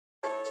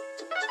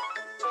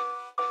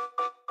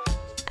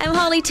I'm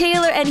Holly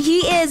Taylor, and he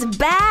is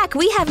back.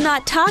 We have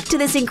not talked to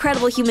this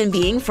incredible human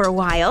being for a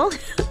while.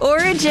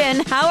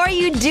 Origin, how are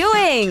you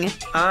doing?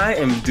 I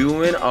am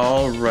doing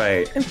all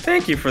right. And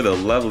thank you for the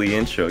lovely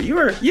intro. You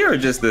are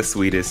just the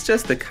sweetest,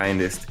 just the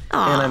kindest.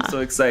 Aww. And I'm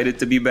so excited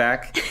to be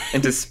back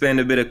and to spend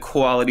a bit of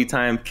quality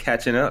time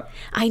catching up.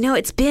 I know,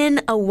 it's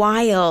been a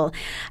while.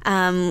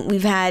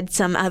 We've had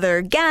some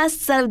other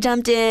guests that have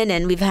jumped in,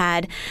 and we've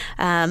had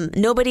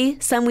nobody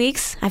some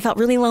weeks. I felt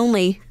really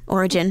lonely,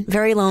 Origin,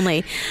 very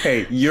lonely.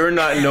 Hey, you're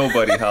not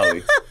nobody,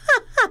 Holly.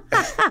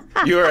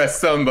 You're a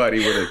somebody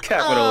with a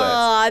capital S.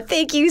 Aw,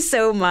 thank you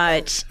so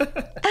much.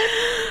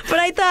 But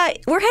I thought,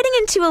 we're heading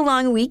into a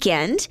long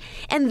weekend,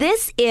 and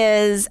this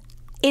is,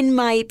 in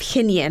my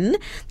opinion,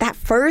 that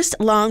first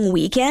long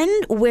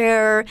weekend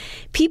where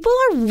people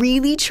are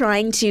really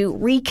trying to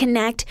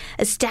reconnect,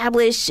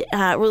 establish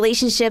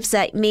relationships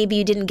that maybe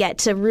you didn't get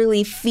to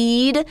really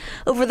feed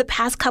over the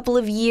past couple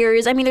of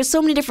years. I mean, there's so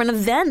many different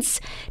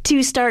events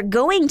to start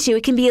going to.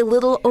 It can be a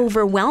little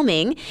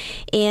overwhelming.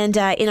 And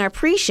in our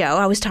pre-show,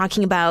 I was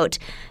talking about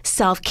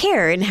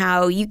self-care and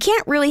how you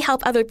can't really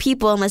help other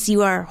people unless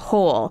you are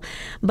whole.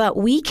 But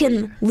we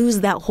can lose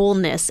that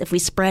wholeness if we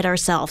spread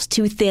ourselves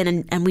too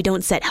thin and we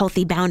don't set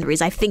healthy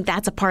boundaries. I think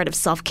that's a part of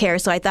self-care.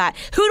 So I thought,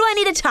 who do I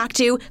need to talk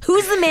to?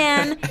 Who's the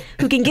man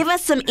who can give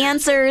us some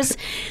answers,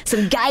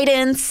 some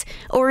guidance?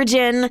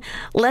 Origin,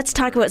 let's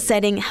talk about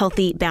setting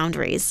healthy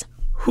boundaries.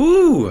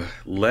 Whew,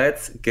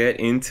 let's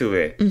get into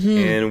it.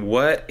 And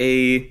what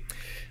a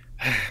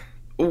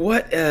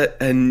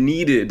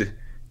needed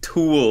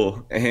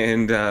tool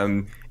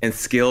and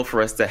skill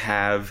for us to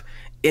have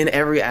in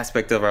every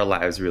aspect of our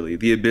lives, really.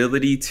 The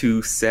ability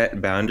to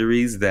set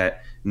boundaries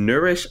that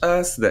nourish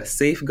us, that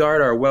safeguard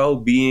our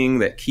well-being,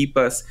 that keep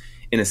us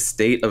in a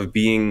state of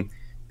being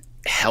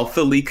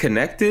healthily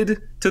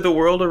connected to the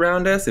world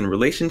around us, in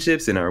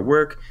relationships, in our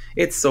work.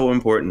 It's so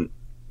important.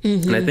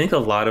 And I think a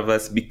lot of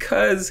us,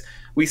 because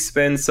we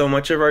spend so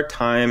much of our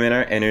time and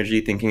our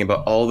energy thinking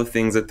about all the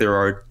things that there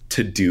are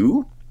to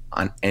do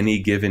on any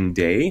given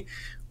day,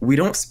 we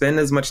don't spend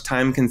as much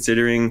time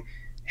considering,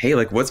 hey,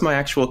 like, what's my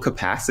actual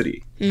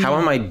capacity? How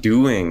am I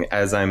doing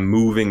as I'm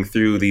moving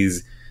through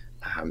these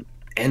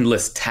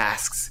endless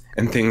tasks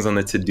and things on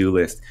the to-do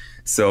list?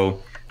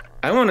 So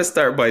I want to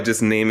start by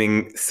just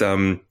naming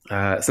some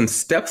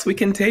steps we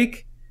can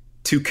take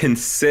to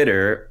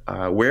consider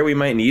where we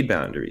might need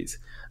boundaries.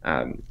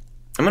 I'm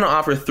going to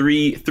offer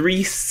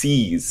three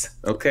C's,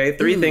 okay?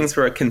 Three things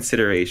for a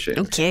consideration.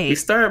 Okay. We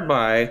start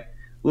by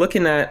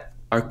looking at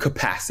our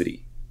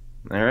capacity,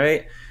 all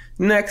right?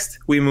 Next,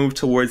 we move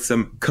towards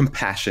some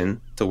compassion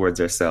towards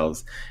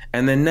ourselves.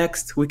 And then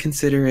next, we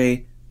consider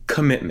a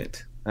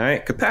commitment. All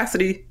right,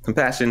 capacity,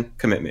 compassion,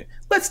 commitment.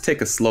 Let's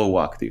take a slow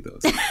walk through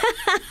those.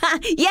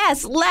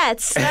 Yes,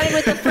 let's. Starting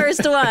with the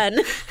first one.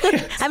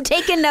 I'm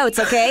taking notes,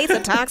 okay?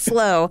 So talk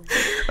slow.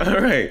 All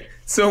right.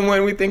 So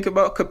when we think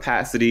about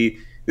capacity,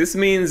 this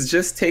means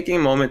just taking a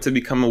moment to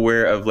become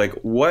aware of, like,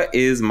 what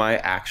are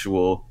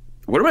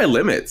my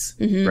limits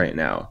right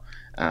now?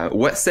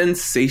 What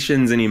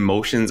sensations and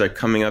emotions are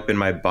coming up in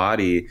my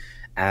body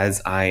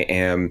as I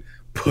am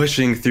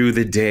pushing through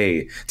the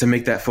day to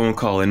make that phone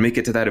call and make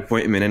it to that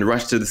appointment and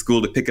rush to the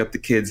school to pick up the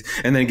kids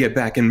and then get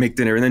back and make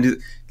dinner and then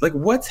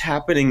what's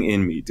happening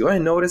in me? Do I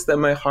notice that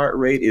my heart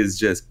rate is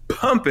just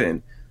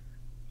pumping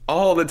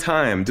all the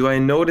time? Do I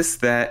notice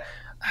that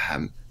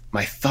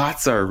my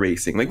thoughts are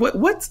racing? Like,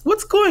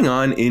 what's going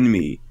on in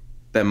me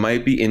that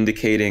might be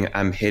indicating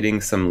I'm hitting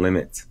some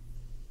limits?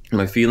 Am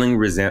I feeling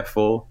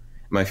resentful?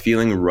 Am I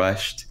feeling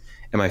rushed?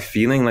 Am I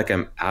feeling like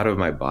I'm out of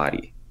my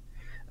body?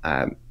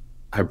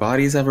 Our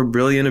bodies have a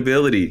brilliant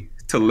ability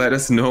to let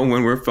us know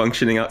when we're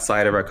functioning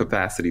outside of our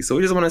capacity. So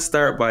we just want to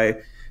start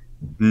by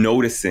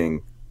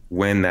noticing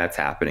when that's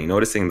happening,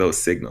 noticing those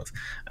signals.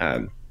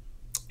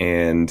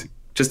 And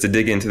just to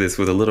dig into this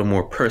with a little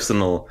more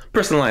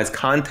personalized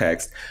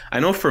context,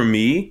 I know for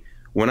me,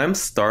 when I'm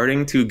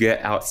starting to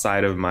get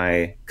outside of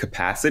my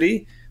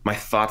capacity, my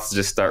thoughts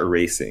just start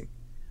racing.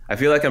 I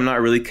feel like I'm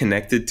not really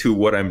connected to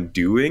what I'm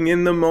doing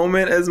in the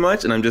moment as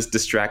much, and I'm just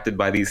distracted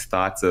by these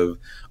thoughts of,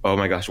 oh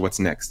my gosh, what's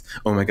next?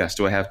 Oh my gosh,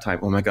 do I have time?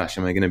 Oh my gosh,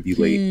 am I going to be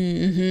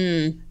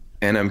late?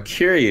 And I'm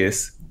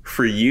curious,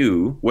 for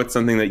you, what's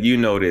something that you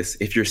notice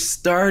if you're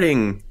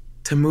starting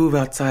to move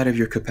outside of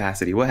your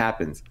capacity? What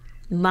happens?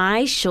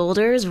 My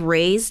shoulders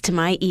raise to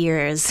my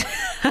ears.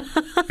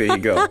 There you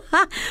go.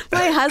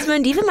 My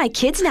husband, even my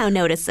kids now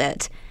notice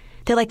it.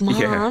 They're like,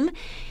 Mom,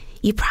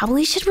 you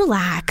probably should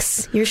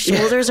relax. Your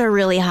shoulders are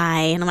really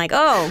high. And I'm like,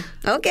 oh,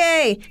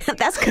 okay.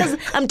 That's because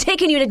I'm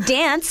taking you to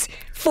dance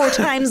 4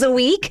 times a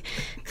week.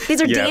 These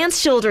are dance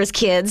shoulders,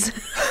 kids.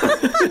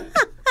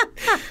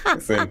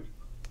 Listen,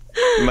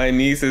 my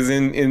niece is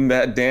in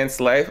that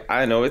dance life.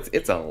 I know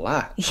it's a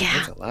lot. Yeah.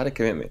 It's a lot of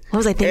commitment. What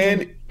was I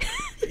thinking?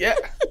 And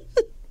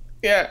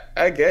yeah,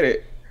 I get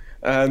it.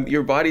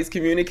 Your body's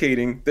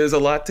communicating. There's a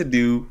lot to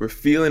do. We're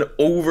feeling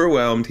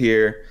overwhelmed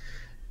here.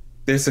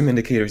 There's some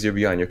indicators you're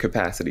beyond your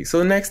capacity. So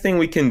the next thing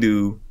we can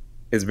do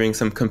is bring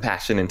some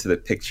compassion into the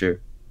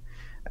picture.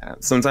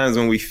 Sometimes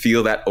when we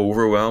feel that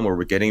overwhelm or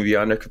we're getting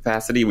beyond our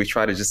capacity, we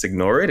try to just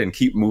ignore it and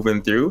keep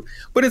moving through.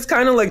 But it's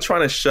kind of like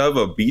trying to shove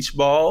a beach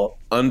ball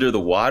under the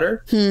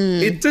water.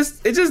 It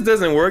just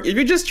doesn't work. If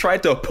you just try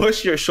to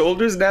push your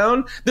shoulders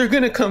down, they're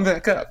going to come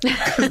back up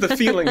because the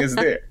feeling is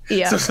there.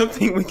 Yeah. So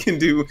something we can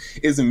do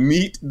is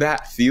meet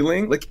that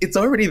feeling. Like, it's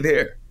already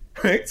there,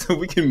 right? So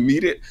we can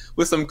meet it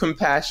with some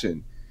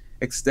compassion.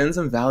 Extend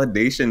some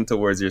validation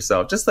towards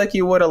yourself, just like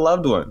you would a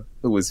loved one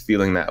who was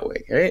feeling that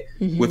way, right?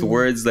 With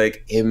words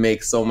like, it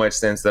makes so much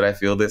sense that I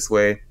feel this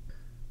way.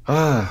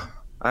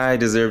 I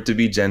deserve to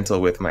be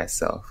gentle with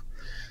myself.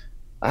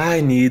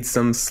 I need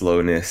some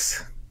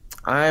slowness.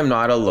 I'm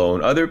not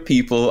alone. Other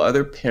people,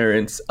 other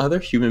parents, other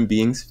human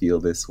beings feel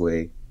this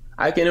way.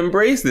 I can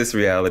embrace this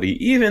reality,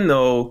 even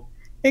though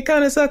it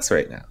kind of sucks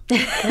right now.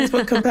 That's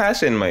what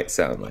compassion might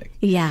sound like.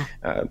 Yeah.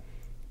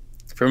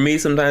 For me,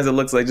 sometimes it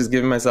looks like just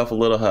giving myself a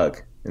little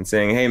hug and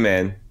saying, hey,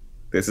 man,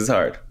 this is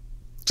hard.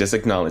 Just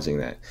acknowledging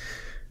that.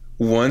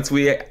 Once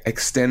we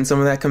extend some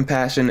of that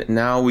compassion,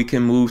 now we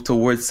can move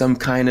towards some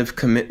kind of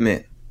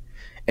commitment.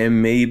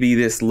 And maybe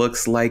this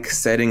looks like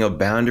setting a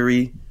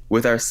boundary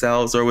with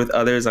ourselves or with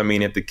others. I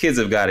mean, if the kids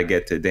have got to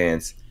get to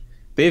dance,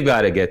 they've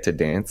got to get to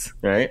dance,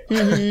 right?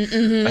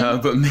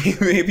 But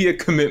maybe a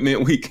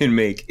commitment we can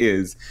make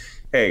is,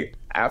 hey,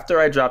 after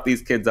I drop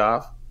these kids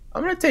off,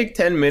 I'm going to take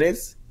 10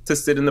 minutes to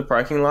sit in the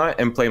parking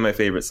lot and play my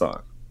favorite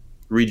song,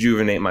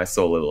 rejuvenate my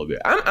soul a little bit.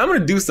 I'm going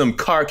to do some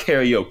car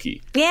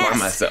karaoke by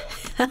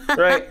myself,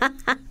 right?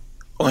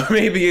 Or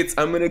maybe it's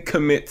I'm going to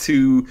commit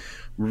to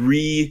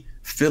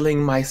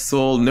refilling my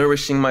soul,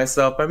 nourishing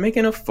myself by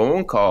making a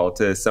phone call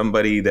to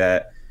somebody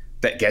that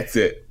gets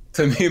it,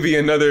 to maybe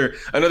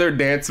another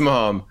dance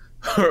mom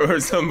or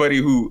somebody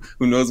who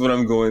knows what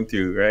I'm going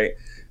through, right?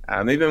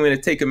 Maybe I'm going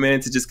to take a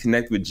minute to just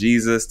connect with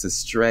Jesus, to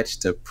stretch,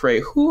 to pray.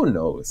 Who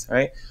knows,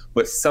 right?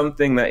 But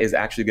something that is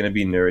actually going to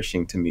be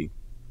nourishing to me.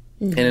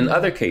 And in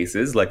other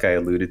cases, like I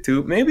alluded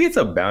to, maybe it's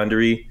a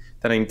boundary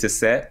that I need to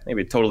set.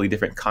 Maybe a totally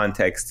different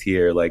context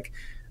here. Like,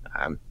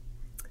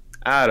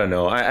 I don't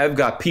know. I've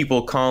got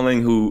people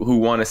calling who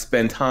want to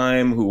spend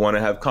time, who want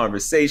to have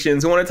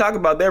conversations, who want to talk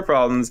about their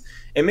problems.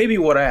 And maybe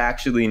what I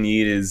actually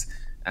need is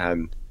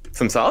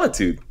some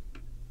solitude.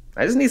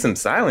 I just need some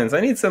silence.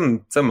 I need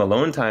some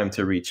alone time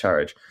to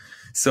recharge.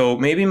 So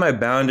maybe my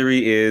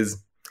boundary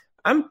is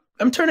I'm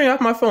turning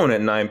off my phone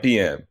at 9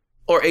 p.m.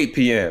 or 8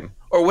 p.m.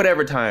 or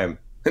whatever time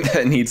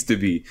that needs to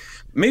be.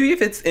 Maybe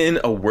if it's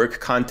in a work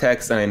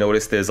context and I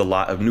notice there's a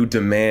lot of new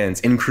demands,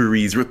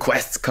 inquiries,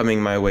 requests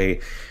coming my way,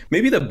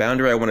 maybe the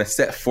boundary I want to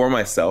set for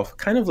myself,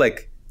 kind of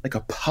like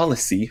a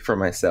policy for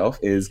myself,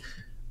 is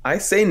I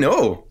say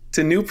no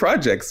to new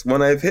projects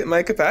when I've hit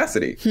my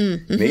capacity.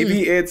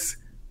 Maybe it's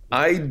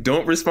I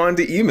don't respond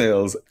to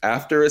emails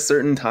after a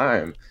certain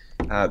time,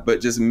 but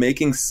just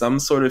making some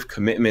sort of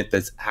commitment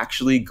that's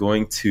actually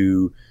going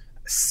to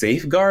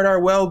safeguard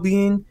our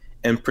well-being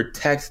and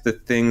protect the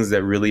things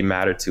that really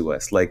matter to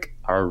us, like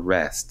our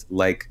rest,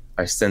 like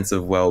our sense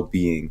of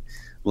well-being,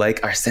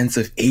 like our sense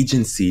of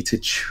agency to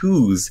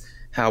choose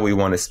how we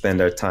want to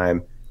spend our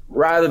time,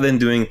 rather than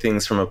doing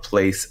things from a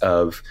place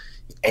of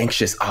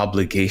anxious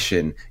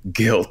obligation,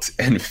 guilt,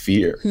 and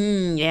fear.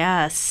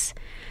 Yes.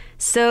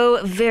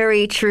 So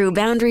very true.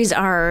 Boundaries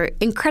are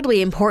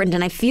incredibly important.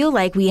 And I feel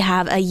like we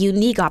have a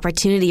unique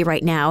opportunity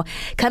right now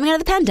coming out of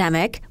the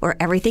pandemic where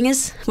everything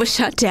was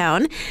shut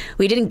down.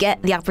 We didn't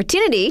get the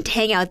opportunity to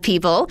hang out with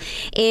people.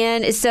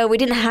 And so we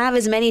didn't have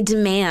as many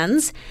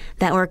demands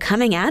that were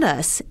coming at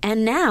us.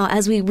 And now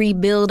as we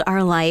rebuild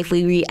our life,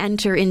 we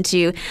re-enter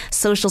into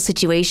social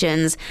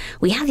situations,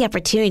 we have the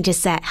opportunity to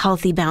set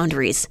healthy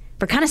boundaries.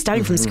 We're kind of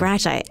starting from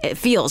scratch, it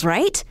feels,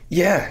 right?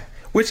 Yeah.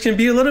 Which can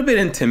be a little bit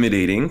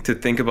intimidating to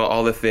think about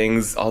all the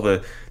things, all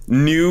the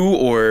new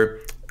or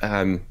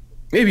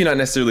maybe not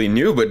necessarily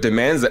new, but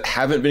demands that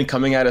haven't been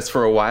coming at us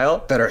for a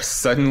while that are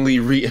suddenly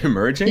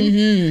re-emerging.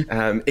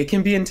 It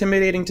can be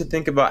intimidating to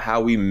think about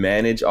how we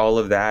manage all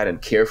of that and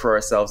care for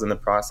ourselves in the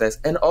process.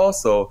 And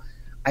also,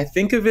 I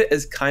think of it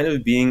as kind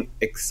of being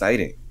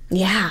exciting.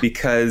 Yeah.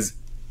 Because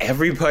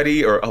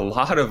everybody or a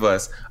lot of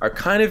us are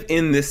kind of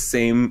in this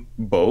same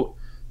boat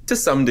to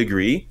some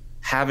degree,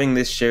 having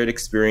this shared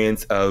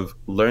experience of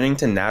learning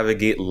to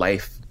navigate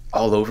life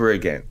all over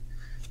again.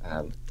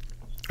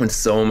 When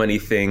so many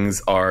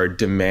things are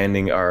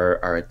demanding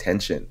our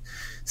attention.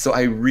 So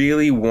I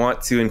really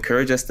want to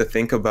encourage us to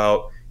think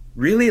about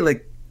really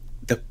like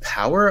the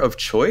power of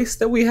choice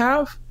that we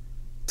have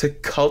to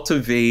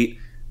cultivate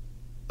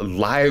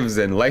lives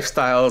and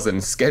lifestyles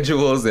and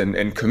schedules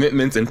and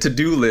commitments and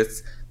to-do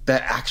lists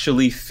that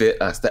actually fit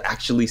us, that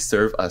actually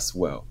serve us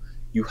well.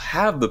 You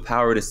have the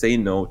power to say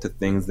no to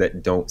things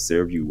that don't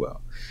serve you well.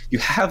 You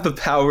have the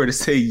power to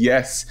say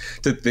yes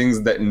to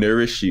things that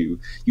nourish you.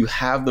 You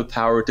have the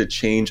power to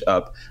change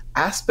up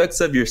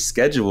aspects of your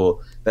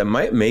schedule that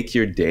might make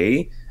your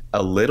day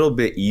a little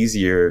bit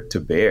easier to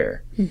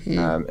bear.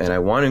 And I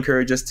want to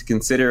encourage us to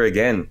consider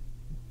again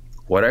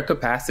what our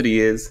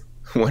capacity is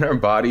when our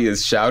body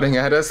is shouting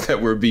at us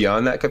that we're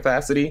beyond that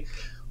capacity.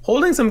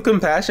 Holding some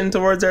compassion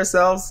towards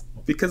ourselves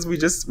because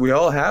we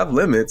all have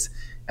limits,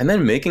 and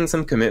then making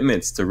some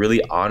commitments to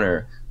really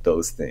honor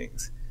those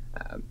things.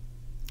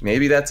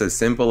 Maybe that's as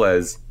simple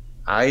as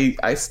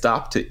I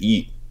stop to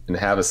eat and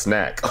have a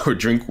snack or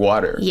drink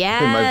water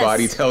when my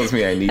body tells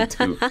me I need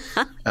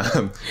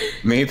to.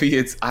 Maybe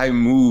it's I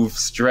move,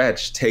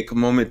 stretch, take a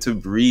moment to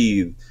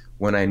breathe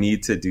when I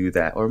need to do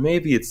that. Or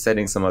maybe it's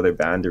setting some other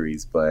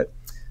boundaries. But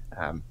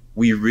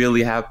we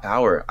really have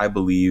power, I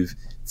believe,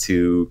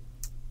 to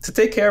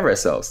take care of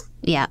ourselves.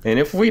 Yeah. And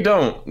if we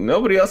don't,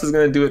 nobody else is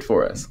going to do it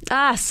for us.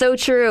 So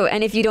true.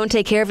 And if you don't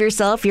take care of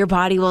yourself, your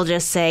body will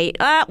just say,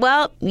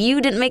 well,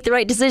 you didn't make the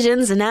right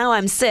decisions and now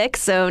I'm sick,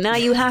 so now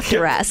you have to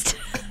rest.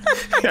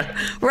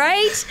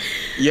 Right?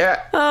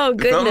 Yeah. Oh,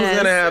 goodness. Something's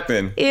going to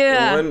happen.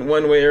 Yeah.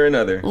 One way or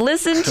another.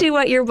 Listen to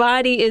what your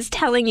body is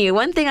telling you.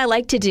 One thing I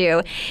like to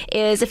do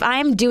is if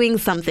I'm doing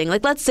something,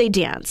 like let's say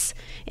dance,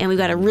 and we've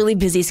got a really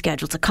busy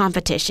schedule, it's a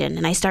competition,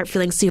 and I start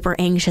feeling super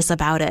anxious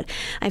about it.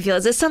 I feel,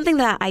 is this something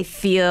that I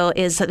feel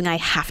is something I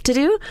have to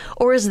do,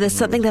 or is this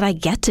something that I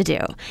get to do?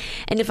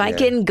 And if I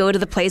can go to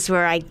the place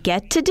where I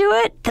get to do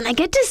it, then I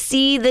get to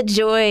see the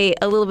joy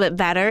a little bit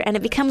better, and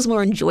it becomes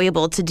more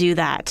enjoyable to do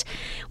that.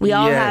 We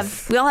all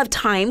have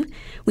time.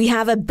 We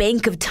have a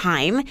bank of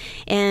time,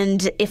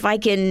 and if I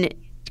can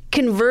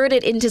convert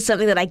it into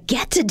something that I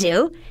get to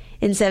do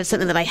instead of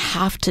something that I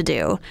have to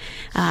do,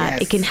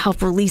 it can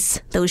help release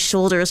those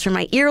shoulders from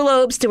my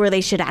earlobes to where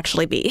they should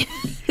actually be.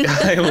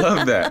 I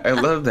love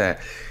that.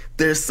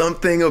 There's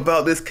something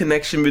about this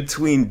connection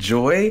between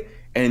joy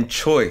and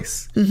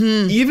choice.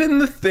 Mm-hmm. Even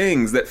the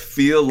things that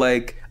feel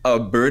like a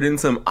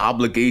burdensome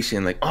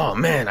obligation, like, oh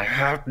man, I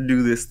have to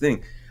do this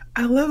thing.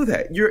 I love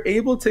that. You're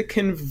able to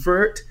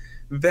convert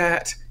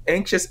that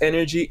anxious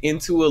energy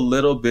into a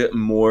little bit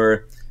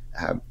more,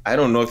 I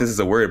don't know if this is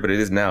a word, but it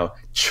is now,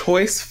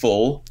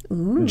 choiceful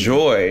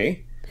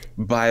joy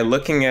by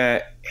looking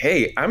at,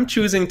 hey, I'm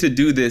choosing to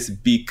do this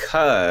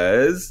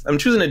because I'm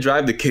choosing to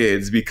drive the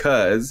kids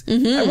because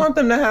I want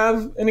them to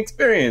have an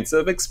experience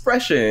of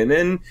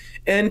expression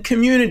and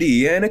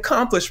community and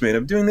accomplishment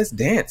of doing this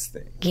dance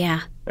thing.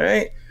 Yeah.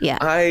 Right? Yeah.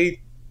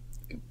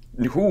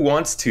 Who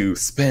wants to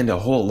spend a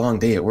whole long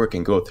day at work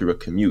and go through a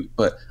commute?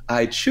 But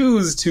I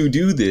choose to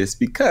do this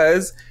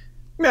because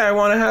I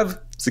want to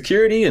have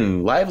security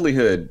and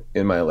livelihood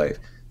in my life.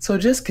 So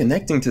just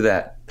connecting to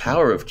that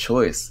power of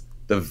choice,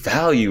 the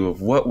value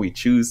of what we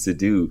choose to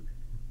do.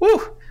 Woo!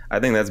 I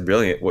think that's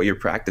brilliant, what you're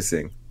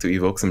practicing to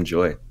evoke some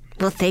joy.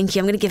 Well, thank you.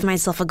 I'm going to give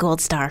myself a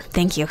gold star.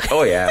 Thank you.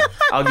 Oh, yeah.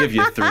 I'll give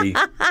you 3.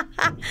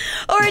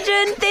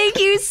 Origen, thank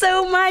you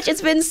so much.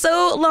 It's been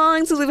so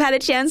long since we've had a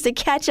chance to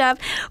catch up.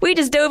 We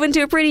just dove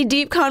into a pretty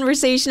deep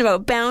conversation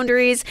about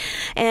boundaries.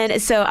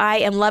 And so I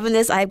am loving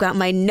this. I've got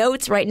my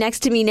notes right next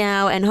to me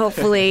now. And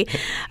hopefully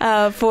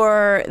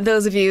for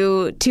those of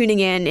you tuning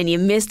in and you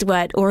missed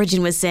what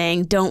Origen was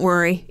saying, don't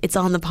worry. It's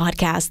on the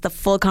podcast, the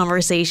full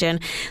conversation,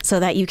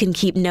 so that you can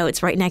keep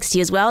notes right next to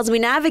you as well as we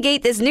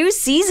navigate this new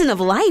season of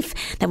life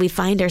that we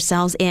find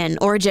ourselves in.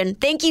 Origen,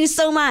 thank you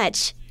so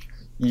much.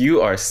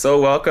 You are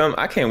so welcome.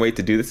 I can't wait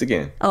to do this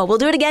again. Oh, we'll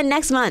do it again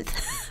next month.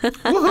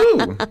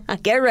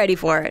 Woohoo! Get ready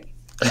for it.